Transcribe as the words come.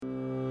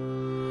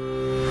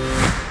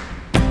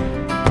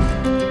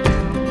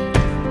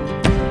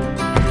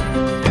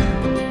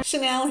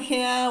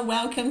here.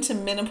 Welcome to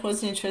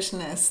Menopause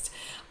Nutritionist.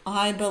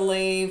 I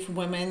believe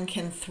women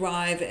can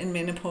thrive in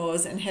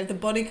menopause and have the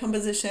body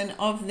composition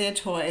of their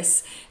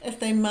choice if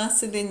they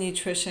master their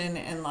nutrition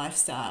and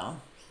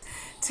lifestyle.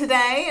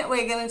 Today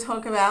we're going to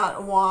talk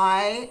about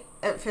why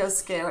it feels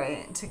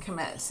scary to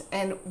commit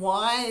and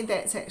why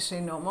that's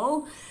actually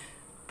normal,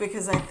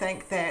 because I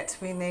think that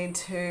we need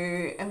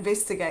to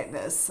investigate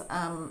this.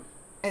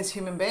 As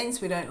human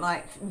beings, we don't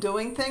like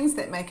doing things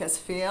that make us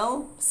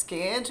feel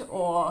scared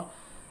or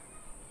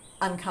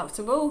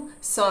uncomfortable.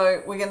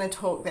 So we're going to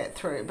talk that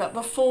through. But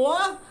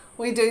before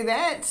we do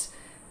that,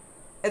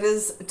 it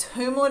is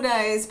 2 more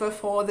days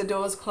before the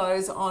doors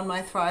close on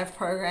my Thrive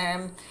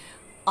program.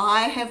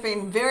 I have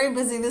been very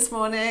busy this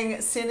morning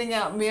sending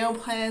out meal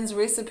plans,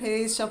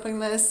 recipes, shopping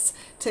lists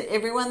to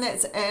everyone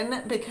that's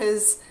in,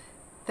 because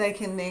they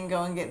can then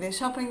go and get their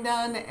shopping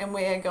done, and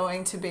we are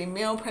going to be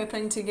meal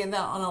prepping together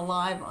on a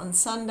live on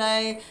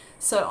Sunday.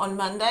 So on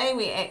Monday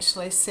we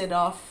actually set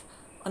off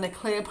on a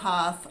clear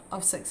path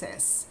of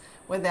success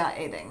without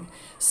eating.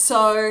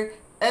 So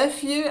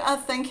if you are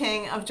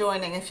thinking of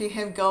joining, if you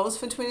have goals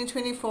for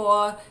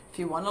 2024, if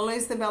you want to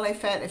lose the belly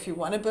fat, if you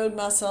want to build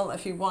muscle,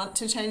 if you want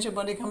to change your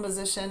body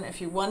composition, if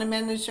you want to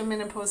manage your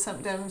menopause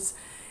symptoms,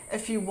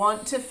 if you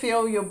want to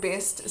feel your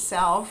best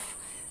self,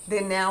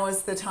 then now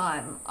is the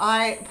time.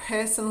 I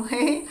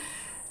personally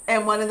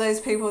am one of those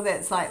people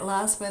that's like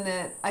last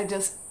minute, I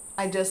just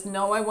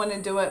know I want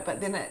to do it, but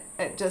then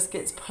it just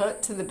gets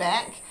put to the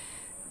back.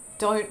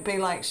 Don't be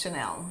like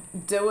Chanel.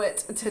 Do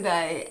it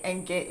today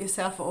and get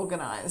yourself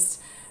organized.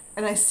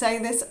 And I say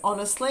this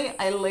honestly,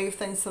 I leave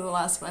things to the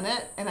last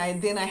minute and I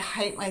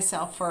hate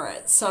myself for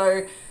it.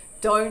 So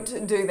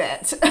don't do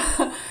that.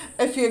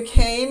 If you're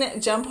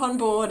keen, jump on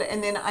board,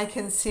 and then I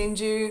can send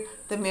you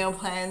the meal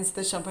plans,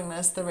 the shopping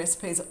list, the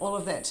recipes, all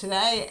of that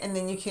today, and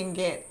then you can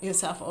get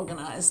yourself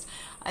organized.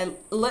 I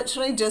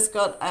literally just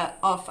got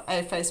off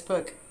a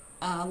Facebook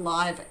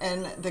live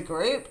in the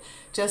group,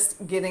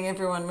 just getting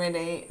everyone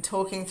ready,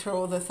 talking through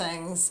all the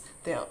things.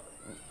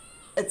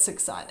 It's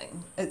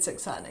exciting. It's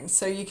exciting.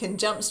 So you can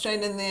jump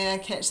straight in there,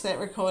 catch that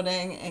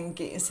recording, and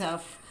get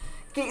yourself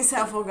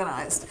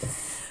organized.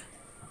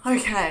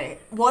 Okay,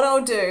 what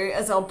I'll do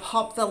is I'll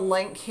pop the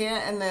link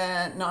here in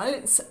the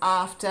notes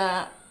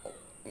after,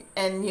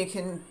 and you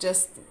can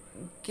just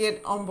get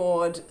on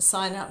board,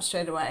 sign up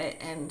straight away,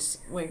 and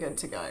we're good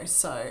to go.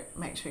 So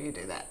make sure you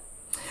do that.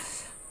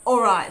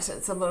 All right,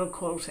 it's a little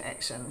call to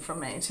action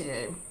from me to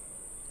you.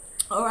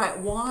 All right,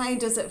 why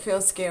does it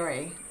feel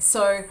scary?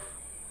 So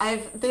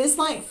there's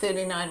like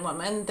 39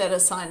 women that are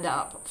signed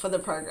up for the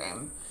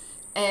program,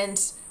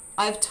 and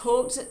I've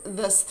talked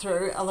this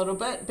through a little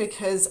bit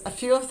because a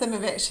few of them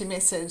have actually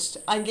messaged.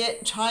 I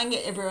try and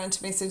get everyone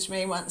to message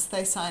me once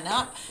they sign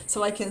up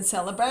so I can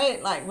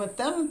celebrate like with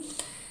them,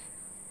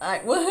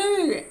 like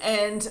woohoo.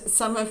 And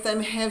some of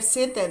them have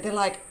said that they're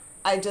like,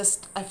 I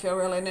feel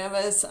really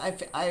nervous.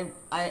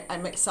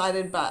 I'm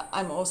excited, but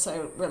I'm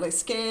also really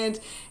scared.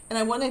 And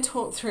I want to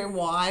talk through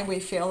why we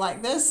feel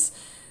like this,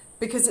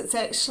 because it's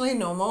actually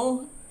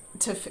normal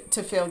to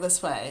feel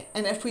this way.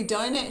 And if we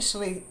don't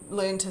actually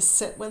learn to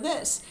sit with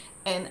it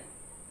and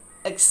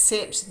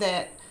accept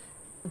that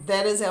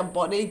that is our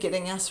body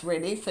getting us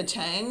ready for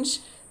change,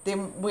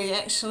 then we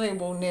actually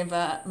will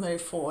never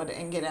move forward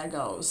and get our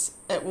goals.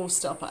 It will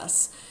stop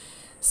us.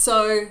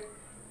 So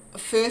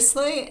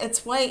firstly,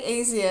 it's way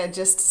easier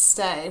just to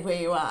stay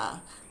where you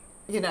are,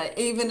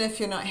 even if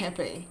you're not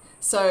happy.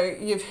 So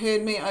you've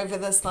heard me over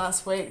this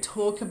last week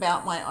talk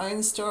about my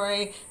own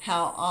story,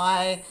 how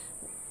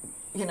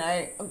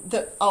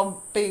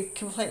I'll be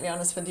completely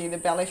honest with you, the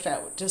belly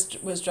fat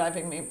just was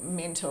driving me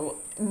mental.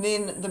 And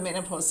then the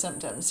menopause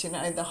symptoms,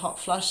 the hot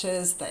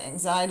flushes, the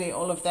anxiety,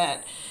 all of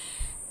that.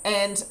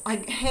 And I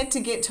had to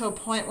get to a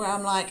point where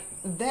I'm like,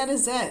 that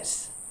is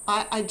it.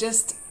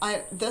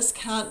 This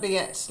can't be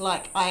it.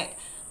 Like I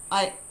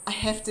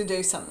have to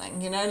do something,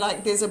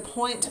 there's a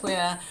point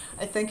where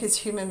I think as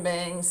human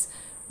beings,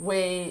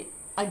 we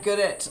are good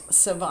at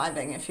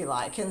surviving, if you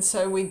like, and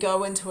so we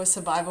go into a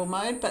survival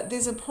mode, but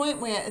there's a point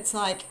where it's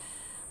like,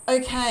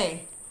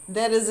 okay,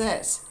 that is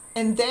it.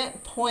 And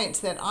that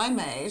point that I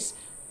made,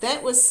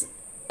 it was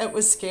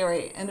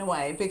scary in a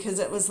way, because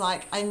it was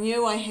like I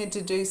knew I had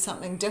to do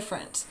something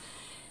different.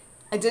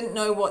 I didn't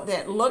know what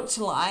that looked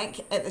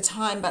like at the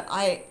time, but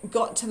I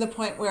got to the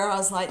point where I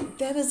was like,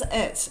 that is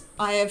it.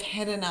 I have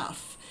had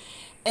enough.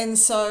 And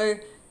so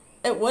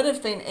it would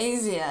have been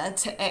easier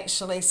to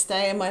actually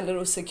stay in my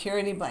little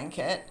security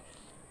blanket,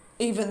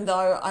 even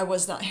though I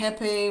was not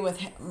happy with,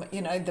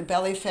 the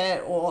belly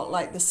fat or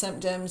like the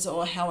symptoms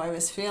or how I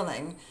was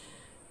feeling,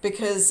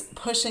 because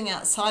pushing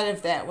outside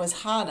of that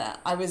was harder.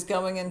 I was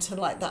going into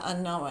like the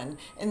unknown.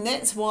 And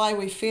that's why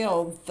we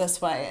feel this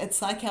way.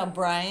 It's like our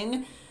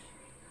brain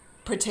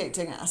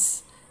protecting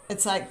us.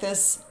 It's like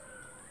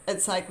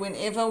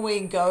whenever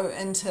we go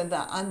into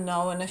the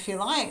unknown, if you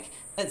like,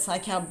 it's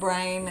like our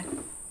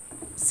brain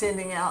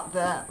sending out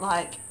the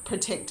like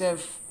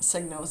protective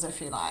signals,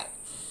 if you like.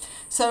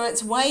 So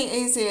it's way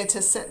easier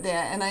to sit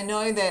there. And I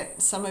know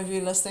that some of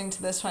you listening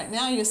to this right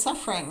now, you're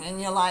suffering and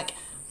you're like,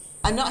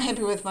 I'm not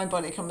happy with my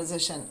body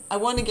composition. I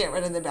want to get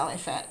rid of the belly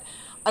fat.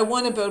 I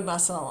want to build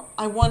muscle.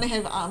 I want to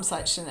have arms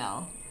like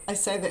Chanel. I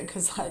say that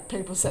because like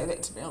people say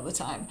that to me all the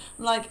time.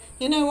 I'm like,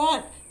 you know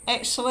what?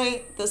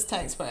 Actually, this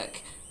takes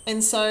work.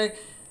 And so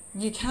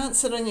you can't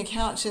sit on your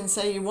couch and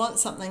say you want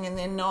something and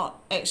then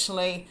not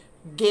actually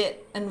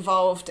get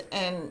involved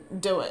and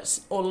do it,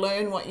 or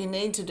learn what you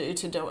need to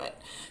do it.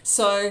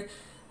 So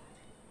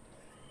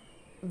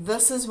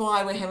this is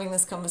why we're having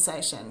this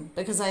conversation,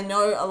 because I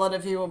know a lot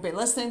of you will be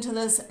listening to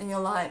this and you're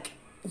like,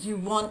 you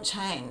want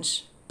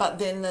change, but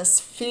then this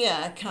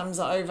fear comes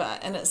over,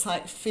 and it's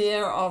like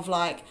fear of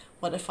like,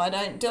 what if I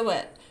don't do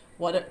it?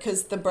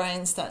 Because the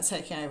brain starts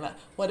taking over.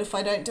 What if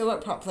I don't do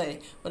it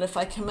properly? What if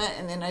I commit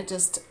and then I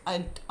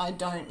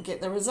don't get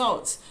the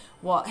results?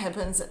 What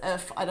happens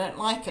if I don't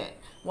like it?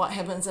 What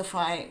happens if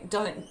I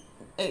don't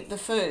eat the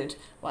food?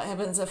 What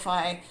happens if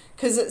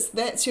because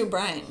that's your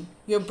brain.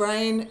 Your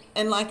brain,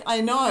 and like, I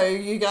know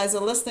you guys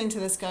are listening to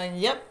this going,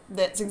 yep,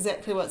 that's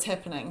exactly what's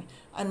happening.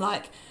 I'm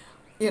like,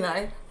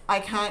 I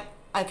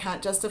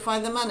can't justify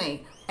the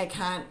money.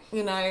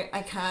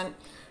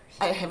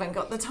 I haven't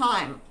got the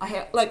time. I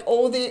have, like,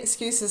 all the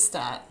excuses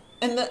start.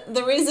 And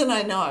the reason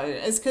I know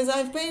is because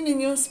I've been in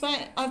your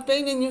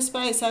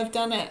space. I've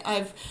done it.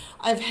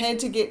 I've had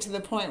to get to the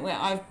point where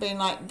I've been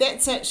like,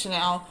 that's it,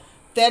 Chanel.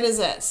 That is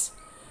it.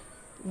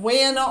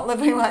 We are not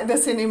living like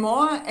this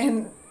anymore,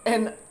 and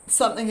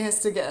something has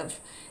to give.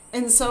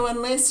 And so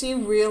unless you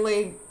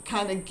really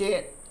kind of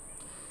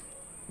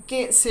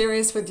get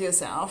serious with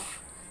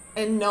yourself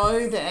and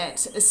know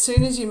that as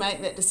soon as you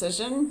make that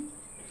decision,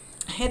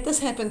 I had this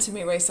happen to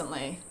me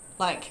recently.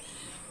 Like,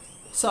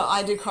 so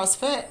I do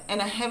CrossFit,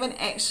 and I haven't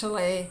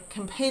actually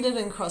competed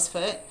in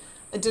CrossFit.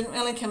 I didn't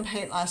really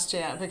compete last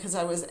year because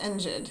I was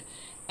injured,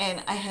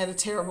 and I had a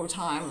terrible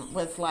time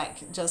with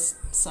like just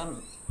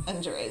some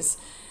injuries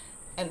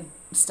and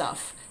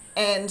stuff.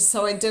 And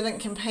so I didn't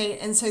compete,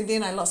 and so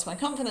then I lost my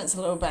confidence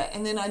a little bit,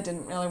 and then I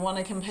didn't really want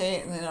to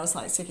compete, and then I was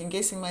like second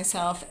guessing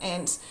myself.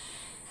 And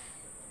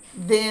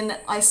then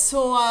I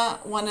saw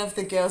one of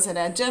the girls at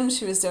our gym,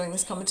 she was doing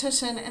this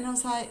competition, and I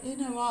was like, you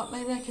know what,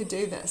 maybe I could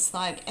do this.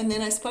 And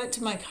then I spoke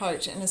to my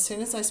coach, and as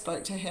soon as I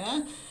spoke to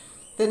her,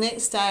 the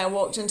next day I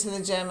walked into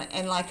the gym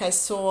and like I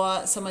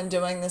saw someone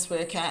doing this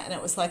workout, and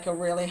it was like a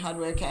really hard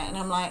workout, and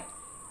I'm like,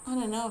 I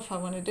don't know if I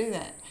want to do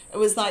that. It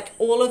was like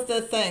all of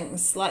the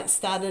things like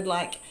started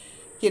like,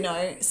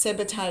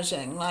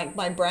 sabotaging. Like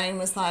my brain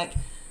was like,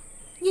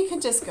 you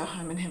could just go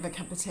home and have a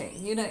cup of tea.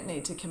 You don't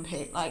need to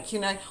compete.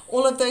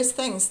 All of those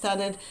things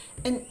started.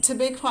 And to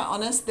be quite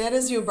honest, that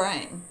is your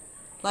brain.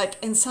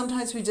 And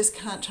sometimes we just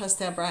can't trust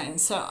our brain.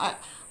 So I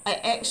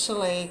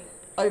actually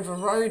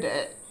overrode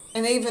it.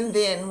 And even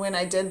then, when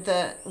I did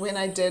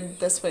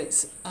this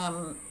week's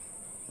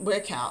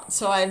workout,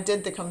 so I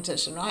did the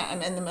competition, right?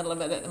 I'm in the middle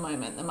of it at the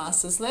moment, the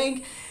Masters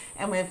League,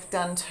 and we've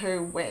done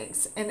 2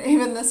 weeks. And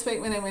even this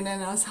week when I went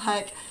in, I was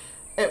like,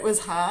 it was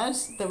hard,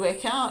 the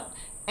workout,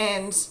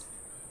 and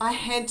I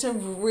had to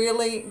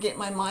really get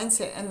my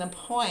mindset in the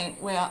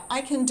point where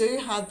I can do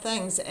hard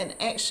things, and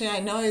actually I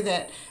know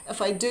that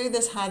if I do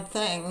this hard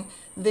thing,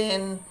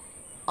 then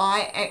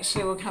I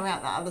actually will come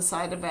out the other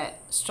side of it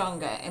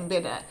stronger and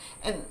better.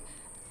 And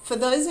for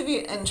those of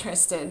you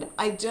interested,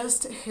 I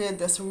just heard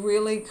this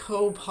really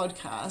cool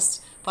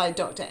podcast by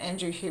Dr.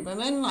 Andrew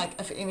Huberman.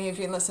 If any of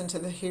you listen to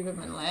the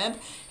Huberman Lab,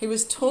 he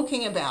was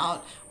talking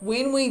about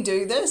when we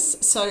do this.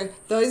 So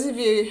those of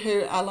you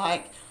who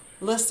are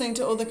listening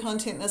to all the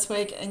content this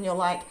week and you're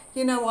like,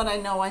 you know what, I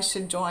know I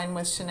should join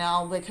with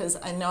Chanel because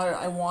I know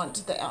I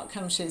want the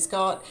outcome she's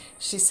got.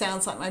 She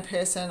sounds like my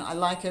person. I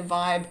like her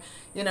vibe,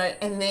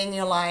 and then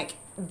you're like,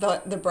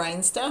 the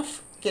brain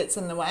stuff gets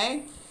in the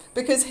way.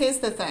 Because here's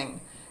the thing,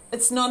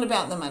 it's not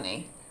about the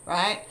money,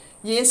 right?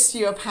 Yes,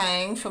 you're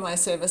paying for my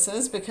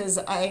services because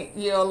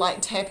you're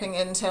tapping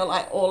into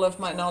all of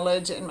my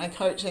knowledge and my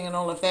coaching and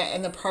all of that,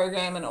 and the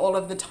program and all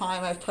of the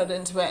time I've put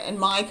into it, and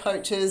my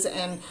coaches,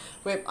 and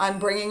I'm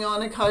bringing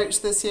on a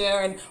coach this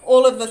year and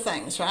all of the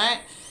things,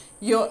 right?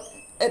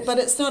 But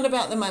it's not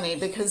about the money,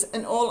 because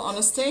in all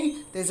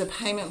honesty, there's a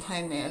payment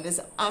plan there, there's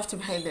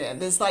afterpay there,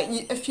 there's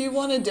if you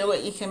want to do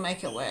it, you can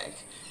make it work.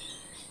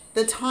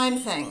 The time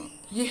thing,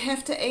 you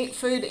have to eat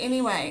food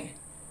anyway.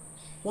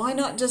 Why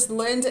not just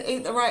learn to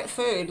eat the right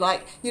food?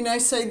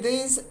 So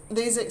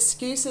these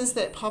excuses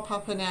that pop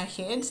up in our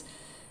head,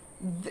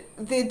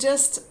 they're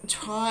just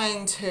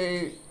trying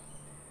to,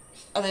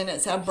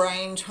 it's our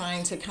brain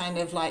trying to kind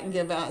of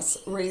give us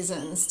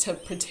reasons to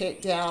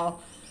protect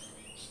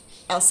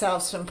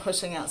ourselves from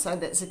pushing outside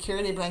that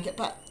security blanket.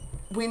 But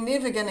we're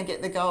never going to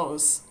get the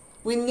goals.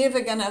 We're never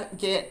going to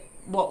get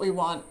what we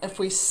want if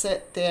we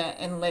sit there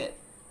and let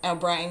our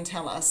brain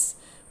tell us.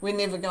 We're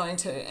never going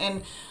to.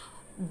 And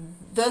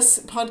this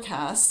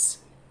podcast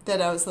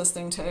that I was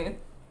listening to,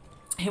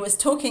 he was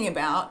talking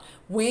about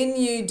when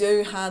you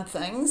do hard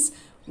things,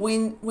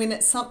 when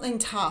it's something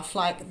tough,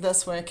 like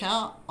this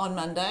workout on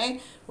Monday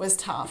was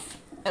tough.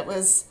 It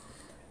was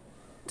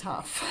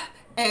tough.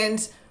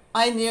 And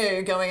I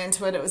knew going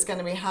into it, it was going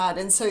to be hard.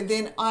 And so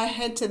then I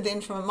had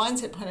to from a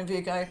mindset point of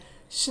view, go,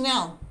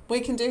 Chanel, we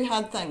can do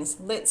hard things.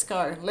 Let's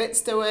go. Let's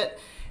do it.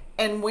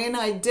 And when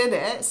I did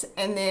it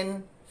and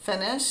then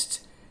finished,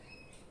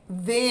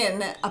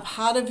 then a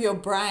part of your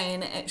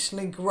brain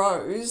actually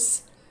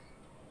grows.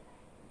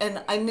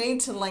 And I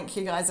need to link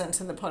you guys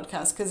into the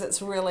podcast because it's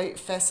really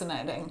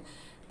fascinating.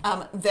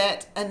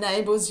 That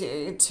enables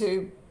you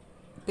to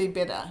be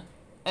better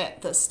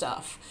at this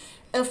stuff.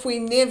 If we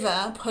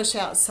never push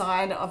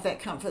outside of that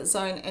comfort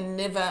zone and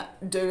never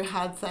do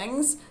hard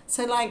things,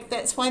 so like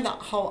that's why that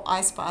whole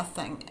ice bath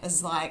thing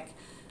is like,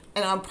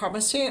 and I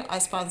promise you,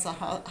 ice baths are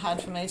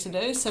hard for me to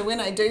do. So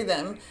when I do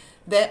them,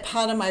 that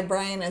part of my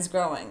brain is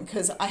growing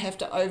because I have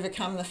to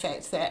overcome the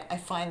fact that I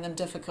find them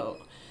difficult.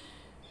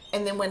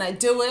 And then when I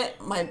do it,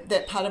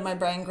 that part of my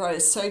brain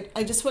grows. So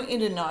I just want you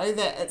to know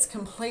that it's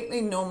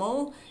completely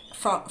normal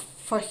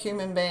for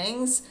human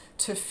beings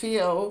to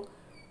feel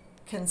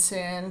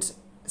concerned,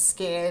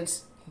 scared,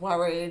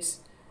 worried,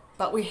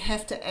 but we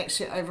have to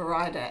actually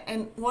override it.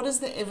 And what is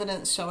the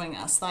evidence showing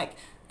us? Like,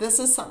 this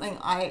is something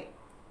I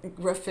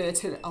refer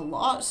to a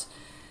lot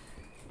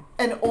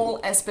in all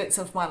aspects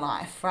of my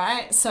life,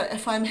 right? So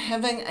if I'm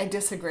having a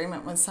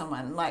disagreement with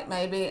someone, like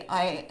maybe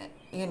I'm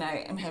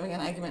having an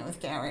argument with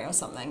Gary or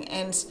something,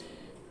 and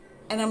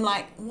I'm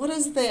like, what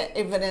is the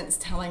evidence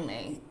telling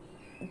me?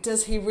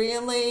 Is he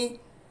really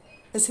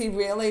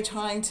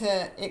trying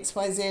to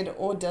XYZ,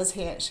 or does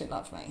he actually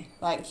love me?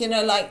 Like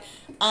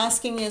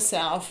asking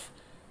yourself,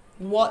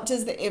 what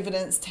does the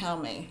evidence tell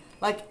me?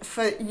 Like,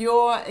 for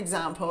your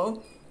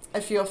example,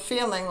 if you're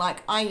feeling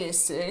like I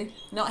used to,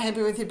 not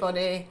happy with your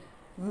body,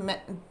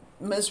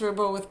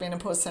 miserable with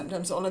menopause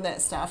symptoms, all of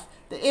that stuff,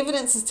 the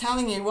evidence is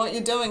telling you what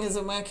you're doing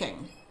isn't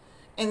working.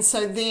 And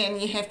so then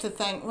you have to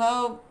think,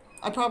 well,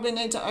 I probably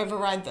need to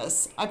override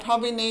this. I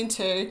probably need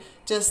to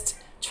just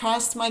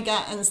trust my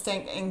gut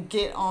instinct and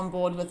get on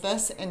board with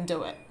this and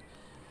do it.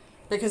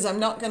 Because I'm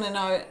not going to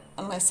know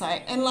unless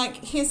and like,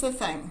 here's the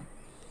thing.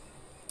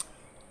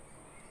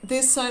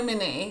 There's so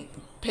many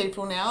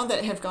people now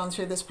that have gone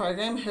through this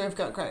program who have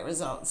got great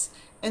results.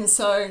 And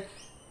so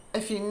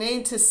if you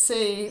need to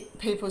see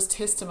people's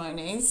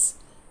testimonies,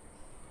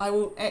 I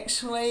will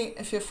actually,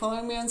 if you're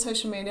following me on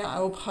social media, I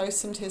will post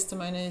some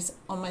testimonies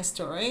on my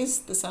stories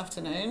this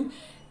afternoon,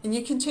 and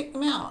you can check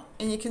them out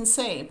and you can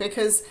see,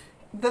 because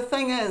the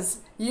thing is,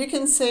 you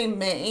can see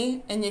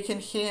me and you can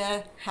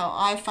hear how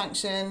I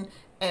function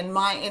and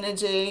my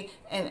energy,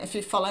 and if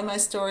you follow my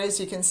stories,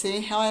 you can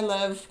see how I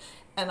live,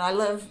 and I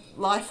live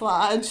life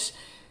large.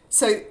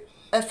 So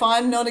if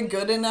I'm not a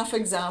good enough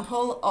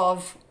example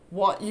of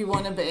what you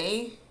want to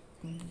be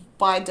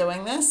by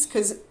doing this,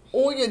 because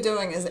all you're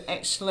doing is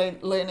actually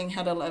learning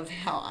how to live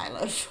how I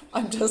live.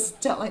 I'm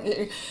just telling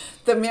you.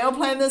 The meal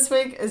plan this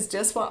week is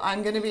just what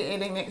I'm going to be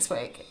eating next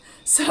week.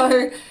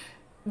 So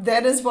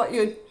that is what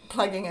you're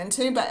plugging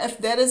into. But if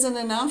that isn't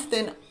enough,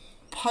 then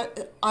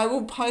I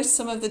will post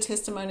some of the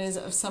testimonies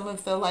of some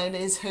of the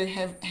ladies who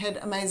have had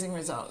amazing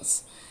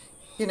results.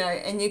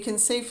 And you can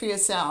see for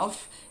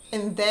yourself,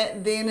 and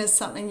that then is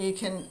something you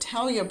can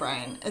tell your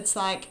brain. It's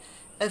like,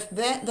 if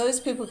those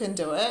people can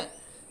do it,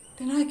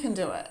 then I can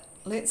do it.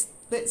 Let's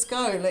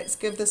go. Let's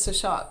give this a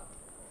shot.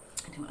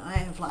 I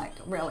have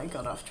really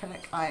got off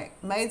track. I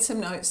made some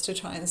notes to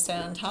try and stay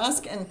on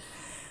task, and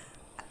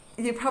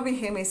you probably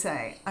hear me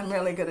say I'm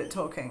really good at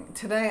talking.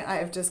 Today I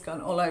have just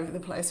gone all over the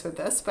place with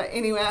this, but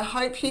anyway, I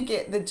hope you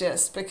get the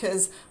gist,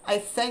 because I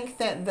think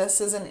that this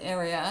is an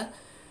area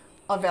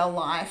of our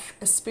life,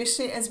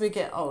 especially as we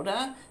get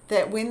older,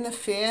 that when the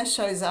fear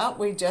shows up,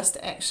 we just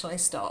actually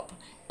stop,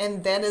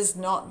 and that is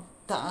not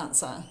the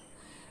answer.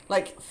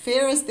 Like,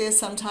 fear is there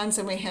sometimes,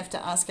 and we have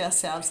to ask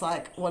ourselves,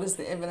 like, what does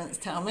the evidence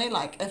tell me?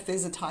 Like, if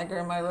there's a tiger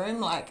in my room,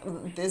 like,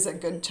 there's a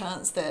good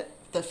chance that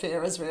the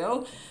fear is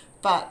real.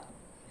 But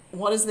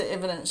what is the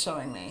evidence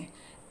showing me?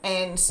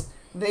 And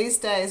these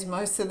days,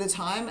 most of the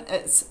time,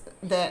 it's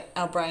that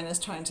our brain is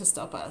trying to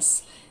stop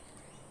us.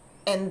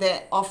 And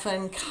that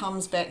often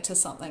comes back to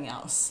something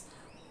else.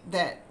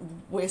 That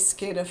we're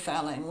scared of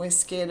failing. We're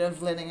scared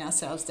of letting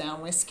ourselves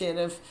down. We're scared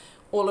of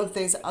all of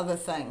these other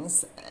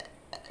things.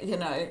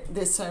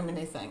 There's so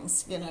many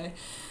things,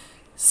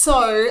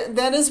 So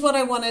that is what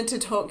I wanted to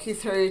talk you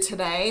through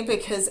today,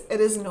 because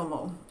it is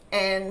normal.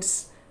 And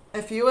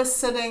if you are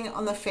sitting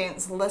on the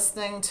fence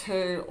listening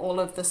to all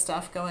of the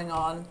stuff going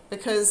on,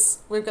 because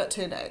we've got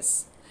 2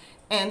 days.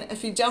 And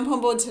if you jump on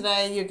board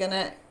today, you're going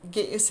to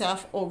get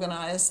yourself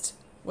organized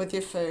with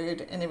your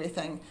food and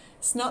everything.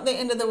 It's not the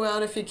end of the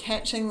world if you're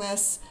catching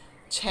this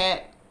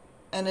chat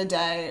in a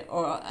day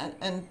or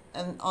and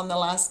on the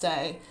last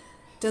day.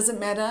 Doesn't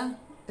matter.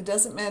 It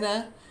doesn't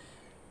matter.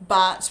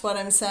 But what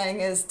I'm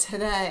saying is,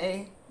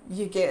 today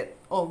you get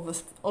all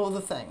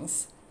the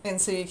things,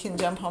 and so you can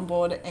jump on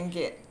board and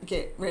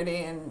get ready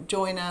and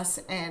join us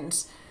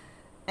and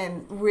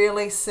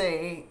really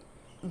see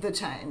the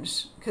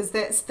change, because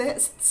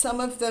that's some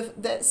of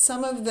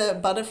the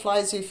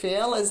butterflies you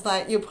feel, is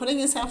like you're putting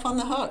yourself on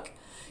the hook.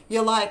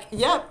 You're like,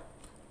 yep,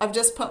 I've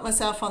just put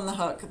myself on the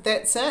hook.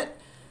 That's it.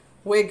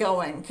 We're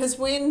going. Because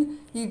when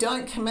you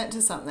don't commit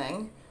to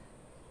something,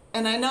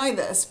 and I know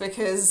this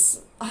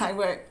because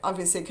I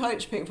obviously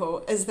coach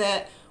people, is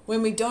that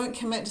when we don't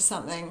commit to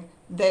something,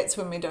 that's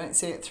when we don't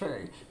see it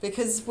through,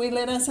 because we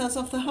let ourselves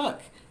off the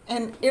hook.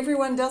 And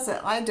everyone does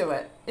it. I do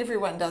it.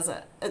 Everyone does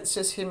it. It's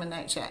just human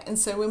nature. And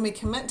so when we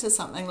commit to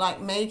something,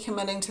 like me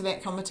committing to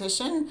that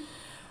competition,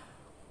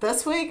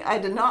 this week I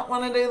did not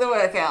want to do the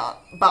workout,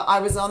 but I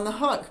was on the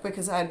hook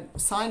because I'd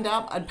signed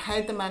up, I'd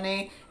paid the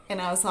money, and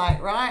I was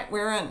like, right,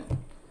 we're in.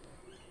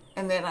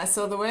 And then I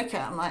saw the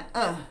workout. I'm like,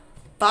 ugh.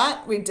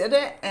 But we did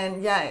it,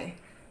 and yay.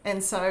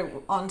 And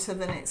so on to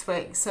the next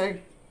week. So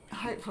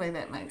hopefully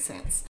that makes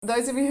sense.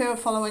 Those of you who are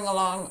following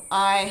along,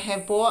 I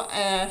have bought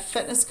a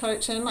fitness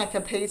coach in, like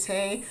a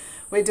PT.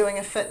 We're doing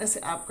a fitness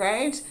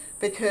upgrade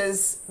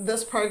because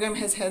this program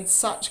has had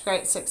such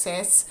great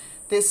success.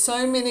 There's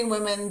so many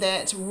women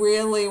that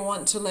really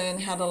want to learn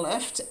how to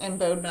lift and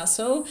build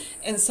muscle.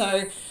 And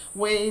so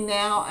we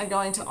now are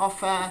going to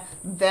offer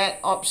that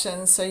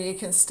option so you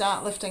can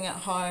start lifting at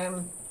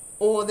home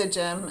or the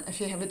gym if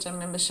you have a gym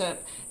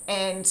membership.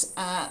 And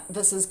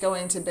this is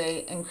going to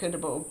be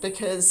incredible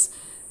because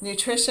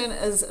nutrition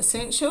is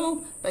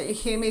essential, but you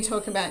hear me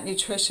talk about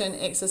nutrition,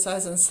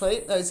 exercise, and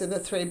sleep. Those are the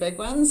three big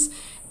ones.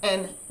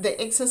 And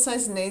the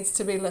exercise needs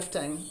to be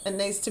lifting. It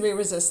needs to be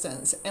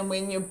resistance. And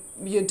when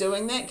you're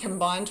doing that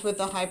combined with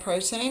the high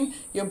protein,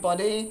 your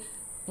body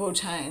will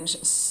change.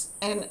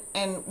 And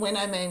when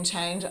I mean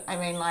change, I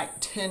mean like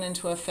turn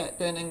into a fat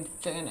burning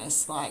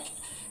furnace. Like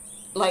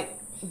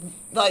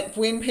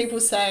when people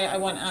say I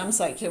want arms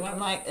like you, I'm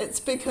like, it's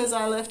because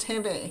I lift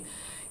heavy,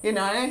 and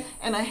I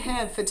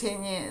have for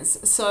 10 years.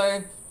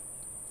 So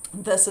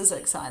this is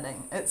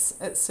exciting. It's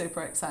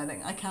super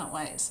exciting. I can't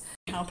wait.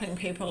 Helping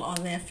people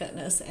on their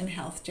fitness and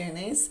health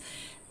journeys.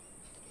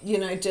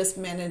 Just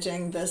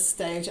managing this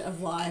stage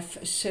of life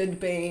should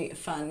be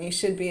fun. You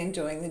should be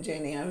enjoying the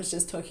journey. I was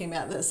just talking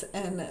about this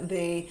in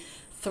the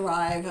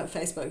Thrive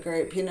Facebook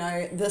group.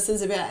 This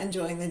is about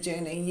enjoying the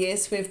journey.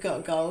 Yes, we've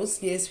got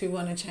goals. Yes, we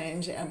want to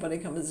change our body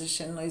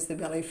composition, lose the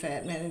belly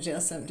fat, manage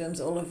our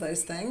symptoms, all of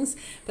those things.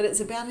 But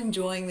it's about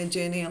enjoying the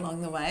journey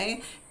along the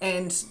way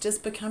and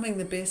just becoming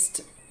the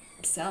best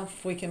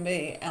self we can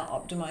be, our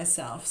optimized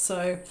self.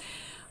 So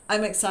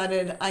I'm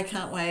excited. I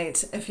can't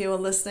wait. If you're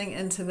listening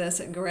into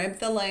this, grab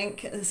the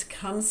link,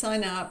 come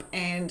sign up,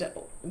 and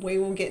we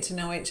will get to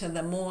know each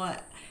other more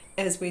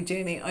as we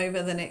journey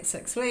over the next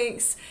 6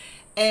 weeks.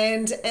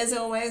 And as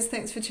always,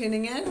 thanks for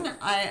tuning in.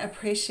 I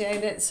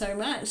appreciate it so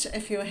much.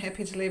 If you're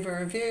happy to leave a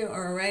review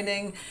or a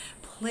rating,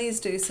 please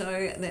do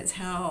so. That's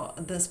how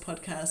this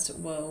podcast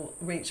will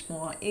reach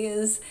more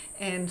ears,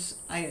 and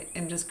I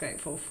am just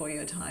grateful for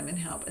your time and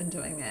help in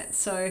doing that.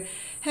 So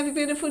have a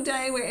beautiful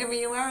day wherever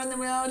you are in the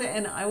world,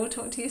 and I will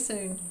talk to you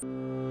soon.